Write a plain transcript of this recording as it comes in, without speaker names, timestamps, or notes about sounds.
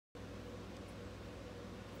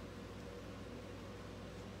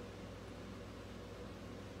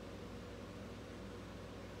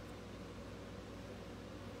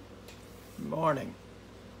morning.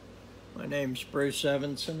 My name's Bruce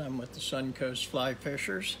Evanson. I'm with the Suncoast Fly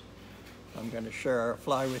Fishers. I'm going to share a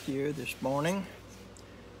fly with you this morning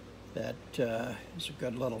that is a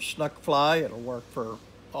good little snook fly. It'll work for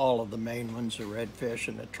all of the main ones, the redfish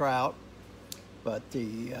and the trout, but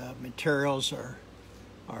the materials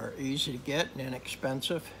are easy to get and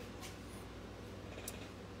inexpensive.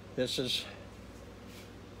 This is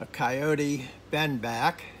a coyote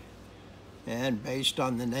bendback, and based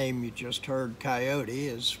on the name you just heard, coyote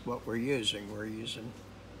is what we're using. We're using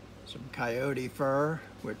some coyote fur,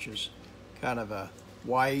 which is kind of a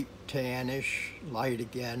white, tannish, light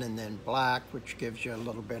again, and then black, which gives you a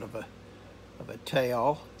little bit of a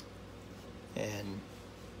tail. And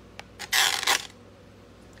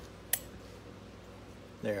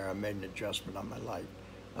there, I made an adjustment on my light.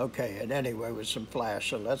 Okay, and anyway, with some flash.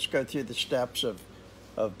 So let's go through the steps of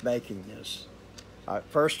making this.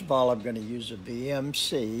 First of all, I'm going to use a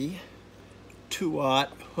VMC 2/0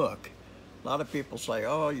 hook. A lot of people say,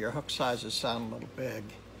 oh, your hook sizes sound a little big.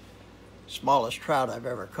 Smallest trout I've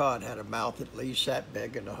ever caught had a mouth at least that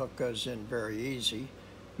big, and the hook goes in very easy.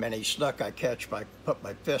 Many snook I catch by put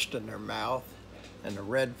my fist in their mouth, and the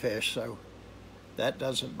redfish, so that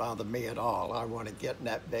doesn't bother me at all. I want to get in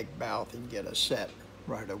that big mouth and get a set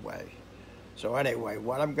right away. So anyway,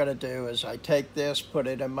 what I'm going to do is I take this, put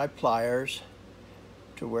it in my pliers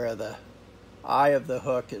to where the eye of the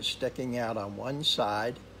hook is sticking out on one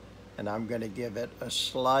side, and I'm going to give it a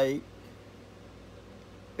slight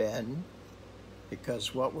bend,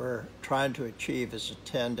 because what we're trying to achieve is a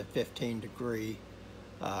 10 to 15 degree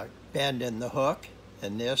bend in the hook,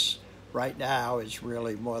 and this right now is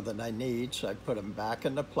really more than I need, so I put them back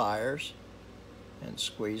in the pliers and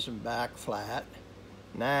squeeze them back flat.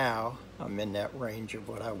 Now I'm in that range of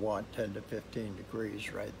what I want, 10 to 15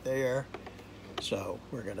 degrees right there. So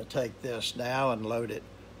we're going to take this now and load it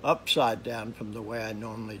upside down from the way I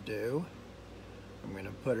normally do. I'm going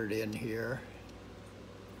to put it in here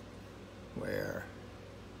where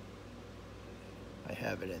I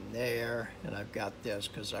have it in there, and I've got this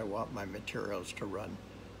because I want my materials to run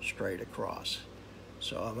straight across.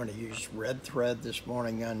 So I'm going to use red thread this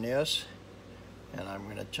morning on this, and I'm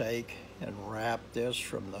going to take and wrap this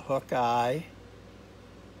from the hook eye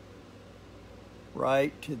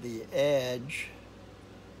right to the edge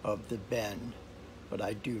of the bend, but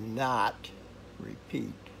I do not,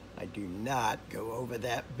 repeat, I do not go over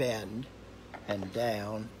that bend and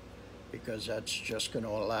down, because that's just going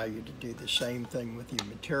to allow you to do the same thing with your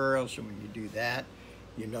materials, and when you do that,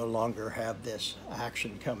 you no longer have this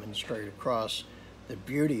action coming straight across. The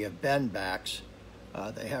beauty of bendbacks,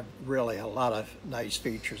 they have really a lot of nice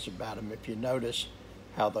features about them. If you notice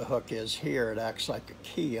how the hook is here, it acts like a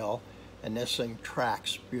keel, and this thing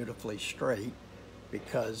tracks beautifully straight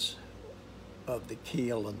because of the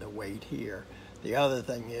keel and the weight here. The other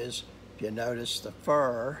thing is, if you notice, the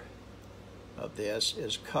fur of this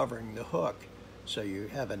is covering the hook, so you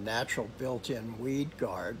have a natural built-in weed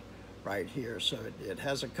guard right here. So it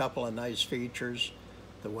has a couple of nice features,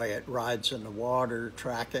 the way it rides in the water,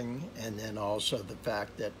 tracking, and then also the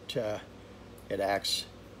fact that it acts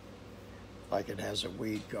like it has a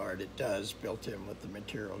weed guard. It does, built in with the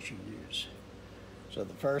materials you use. So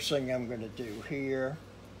the first thing I'm going to do here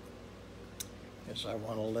is I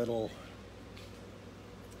want a little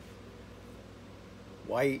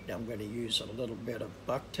white. I'm going to use a little bit of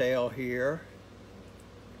bucktail here,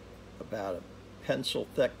 about a pencil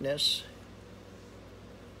thickness,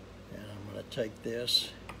 and I'm going to take this,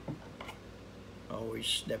 always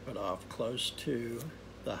snip it off close to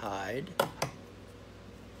the hide.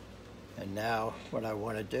 And now what I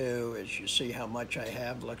want to do is, you see how much I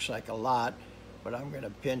have, looks like a lot, but I'm going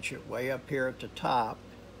to pinch it way up here at the top,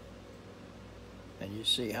 and you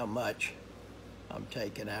see how much I'm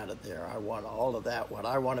taking out of there. I want all of that. What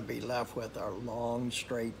I want to be left with are long,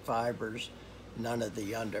 straight fibers, none of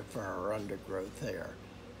the underfur or undergrowth there.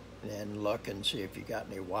 And then look and see if you got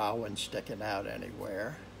any wild ones sticking out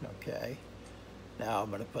anywhere. Okay. Now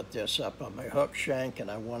I'm going to put this up on my hook shank,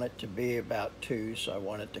 and I want it to be about 2, so I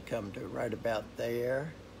want it to come to right about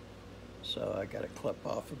there. So I got to clip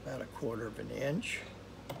off about 1/4 of an inch.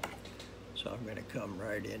 So I'm going to come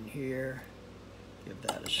right in here, give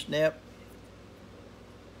that a snip.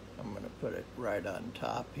 I'm going to put it right on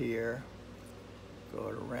top here, go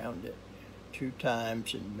it around it 2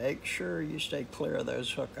 times, and make sure you stay clear of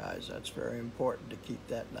those hook eyes. That's very important to keep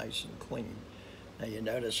that nice and clean. Now you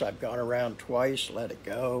notice I've gone around twice, let it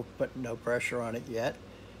go, put no pressure on it yet,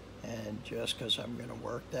 and just because I'm going to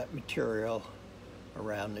work that material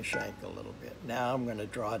around the shank a little bit. Now I'm going to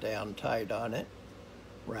draw down tight on it,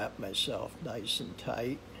 wrap myself nice and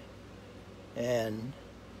tight, and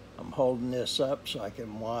I'm holding this up so I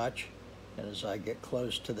can watch, and as I get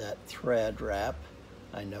close to that thread wrap,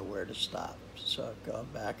 I know where to stop. So I've gone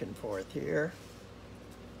back and forth here,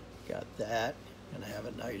 got that, and I have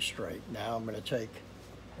a nice straight. Now I'm going to take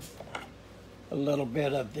a little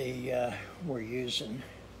bit of the, we're using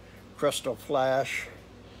crystal flash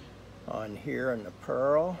on here in the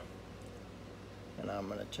pearl, and I'm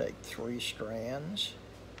going to take 3 strands,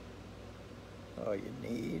 all you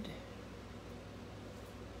need.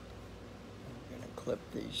 I'm going to clip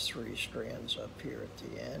these 3 strands up here at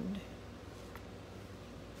the end.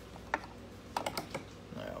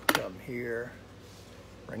 Now come here,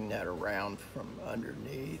 bring that around from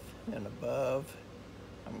underneath and above.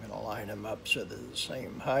 I'm going to line them up so they're the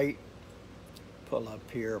same height. Pull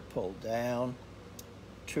up here, pull down.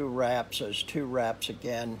 2 wraps, those 2 wraps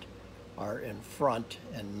again are in front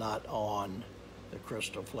and not on the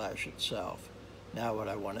crystal flash itself. Now what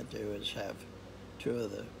I want to do is have 2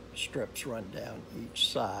 of the strips run down each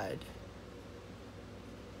side.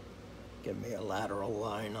 Give me a lateral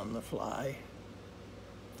line on the fly.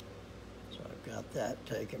 So I've got that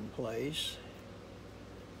taking place.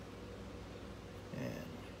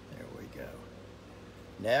 And there we go.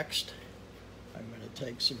 Next, I'm going to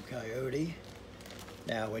take some coyote.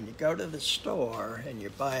 Now, when you go to the store and you're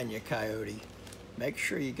buying your coyote, make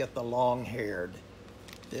sure you get the long-haired.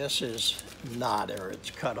 This is not, or it's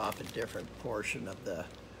cut off a different portion of the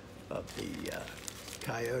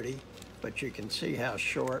coyote, but you can see how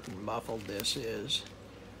short and muffled this is.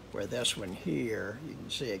 Where this one here, you can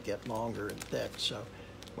see it get longer and thick. So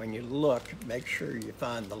when you look, make sure you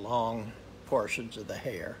find the long portions of the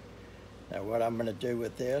hair. Now, what I'm going to do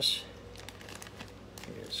with this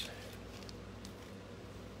is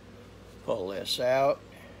pull this out,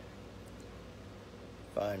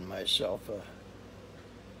 find myself a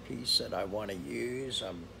piece that I want to use.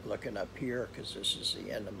 I'm looking up here because this is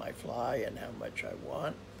the end of my fly and how much I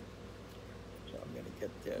want. So I'm going to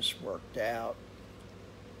get this worked out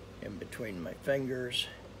in between my fingers,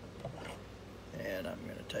 and I'm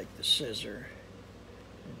going to take the scissor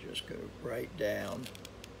and just go right down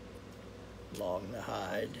along the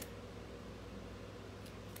hide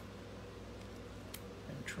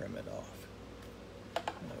and trim it off.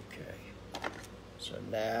 Okay, so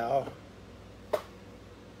now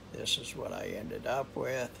this is what I ended up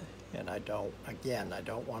with, and I don't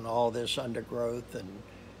want all this undergrowth and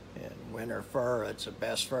winter fur. It's the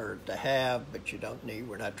best fur to have, but you don't need,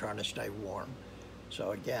 we're not trying to stay warm.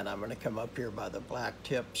 So again, I'm going to come up here by the black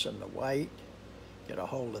tips and the white, get a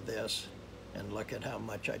hold of this, and look at how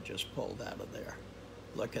much I just pulled out of there.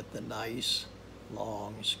 Look at the nice,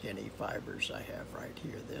 long, skinny fibers I have right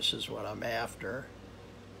here. This is what I'm after.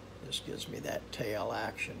 This gives me that tail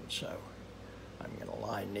action, so I'm going to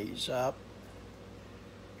line these up,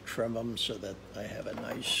 trim them so that I have a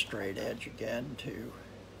nice straight edge again to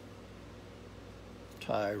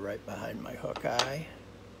tie right behind my hook eye.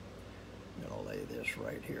 I'm going to lay this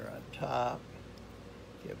right here on top,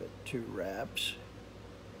 give it 2 wraps.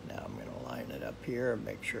 Now I'm going to line it up here and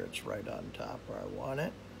make sure it's right on top where I want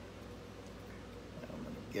it. Now I'm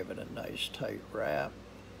going to give it a nice tight wrap.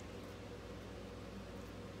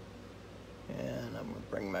 And I'm going to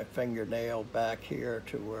bring my fingernail back here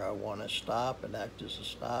to where I want to stop and act as a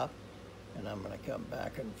stop. And I'm going to come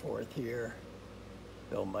back and forth here,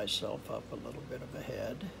 build myself up a little bit of a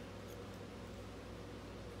head.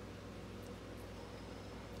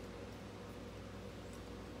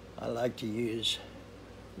 I like to use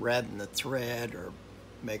red in the thread or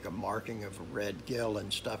make a marking of a red gill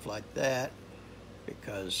and stuff like that,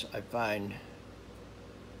 because I find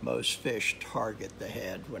most fish target the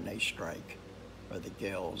head when they strike, or the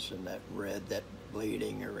gills, and that red, that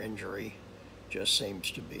bleeding or injury just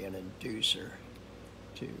seems to be an inducer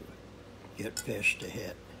to get fish to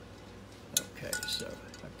hit. Okay, so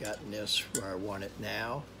I've gotten this where I want it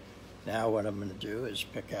now. Now what I'm going to do is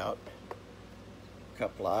pick out a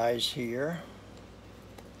couple eyes here.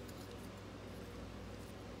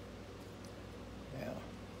 Now,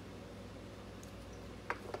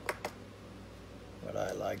 what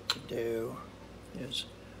I like to do is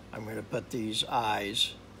I'm going to put these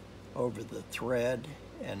eyes over the thread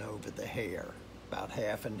and over the hair, about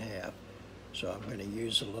half and half. So I'm going to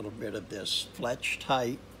use a little bit of this Fletch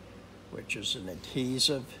Tight, which is an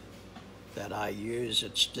adhesive that I use.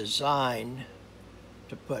 It's designed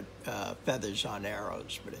to put feathers on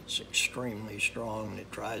arrows, but it's extremely strong and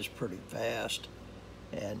it dries pretty fast,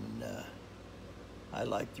 and I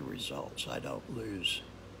like the results. I don't lose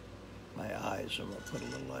my eyes. I'm going to put a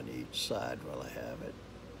little on each side while I have it.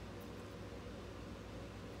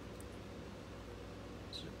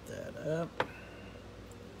 Zip that up.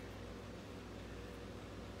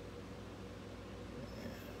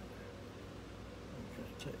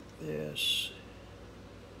 this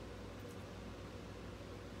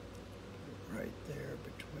right there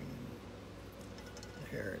between the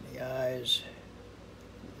hair and the eyes.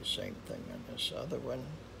 Do the same thing on this other one.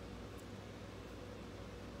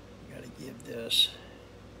 You got to give this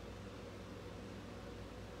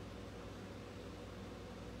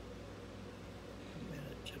a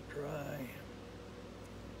minute to dry.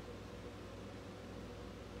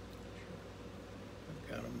 I've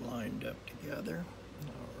got them lined up together.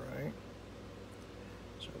 All right.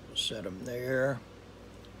 So we'll set them there.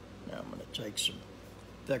 Now I'm going to take some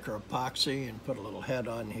thicker epoxy and put a little head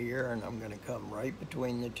on here, and I'm going to come right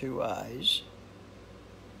between the two eyes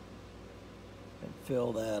and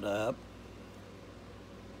fill that up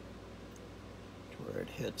to where it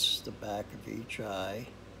hits the back of each eye,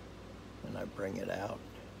 and I bring it out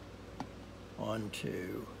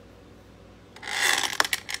onto the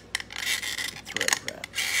thread wrap.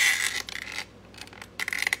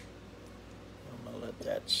 I'm going to let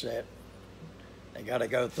that set. They got to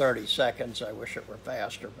go 30 seconds. I wish it were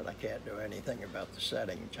faster, but I can't do anything about the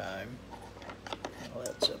setting time. While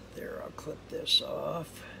that's up there, I'll clip this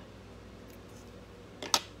off.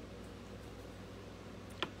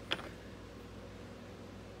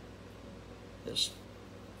 This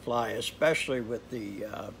fly, especially with the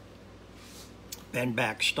bend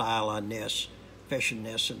back style on this, fishing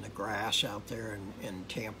this in the grass out there in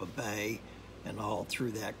Tampa Bay and all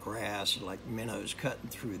through that grass, like minnows cutting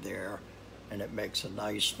through there. And it makes a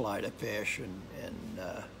nice fly to fish, and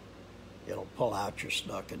it'll pull out your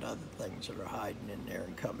snook and other things that are hiding in there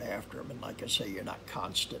and come after them. And like I say, you're not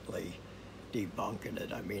constantly debunking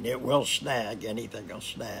it. I mean, it will snag, anything will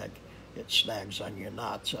snag. It snags on your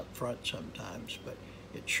knots up front sometimes, but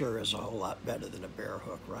it sure is a whole lot better than a bare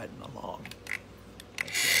hook riding along. Okay,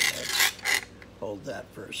 let's hold that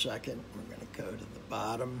for a second. We're going to go to the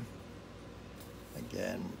bottom.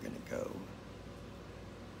 Again, we're going to go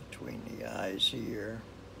between the eyes here.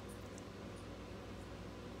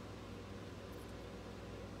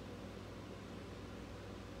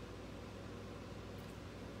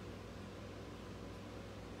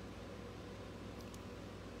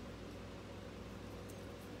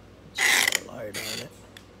 Let's put a light on it.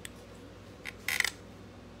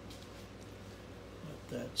 Let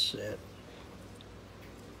that sit.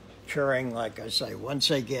 Curing, like I say, once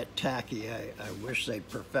they get tacky, I wish they'd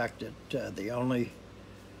perfect it. The only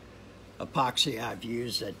epoxy I've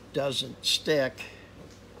used that doesn't stick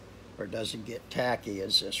or doesn't get tacky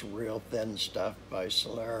is this real thin stuff by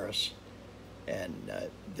Solaris, and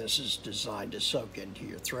this is designed to soak into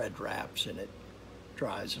your thread wraps, and it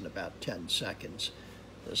dries in about 10 seconds.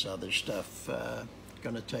 This other stuff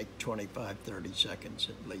gonna take 25-30 seconds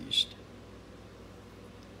at least.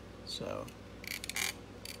 So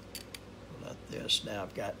let this, now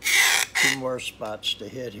I've got 2 more spots to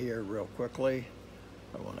hit here real quickly.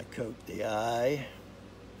 I want to coat the eye.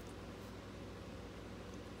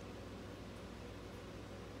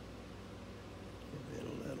 Give it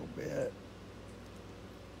a little bit.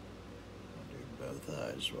 I'll do both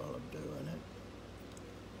eyes while I'm doing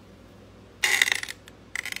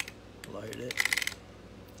it. Light it.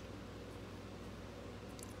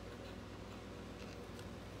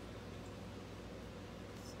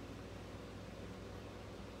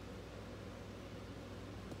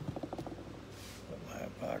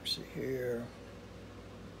 Epoxy here.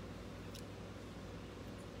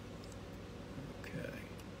 Okay,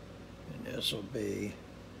 and this will be,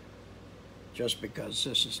 just because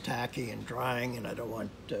this is tacky and drying and I don't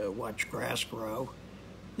want to watch grass grow,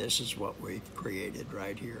 this is what we've created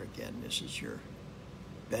right here. Again, this is your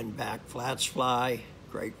bend back flats fly,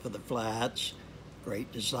 great for the flats,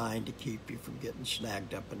 great design to keep you from getting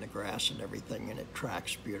snagged up in the grass and everything, and it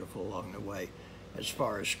tracks beautiful along the way. As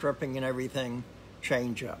far as stripping and everything,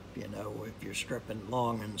 change up, you know, if you're stripping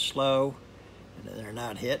long and slow and they're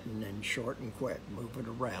not hitting, then short and quick, move it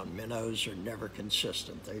around. Minnows are never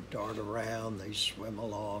consistent. They dart around, they swim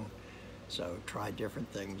along, so try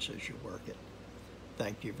different things as you work it.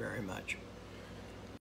 Thank you very much.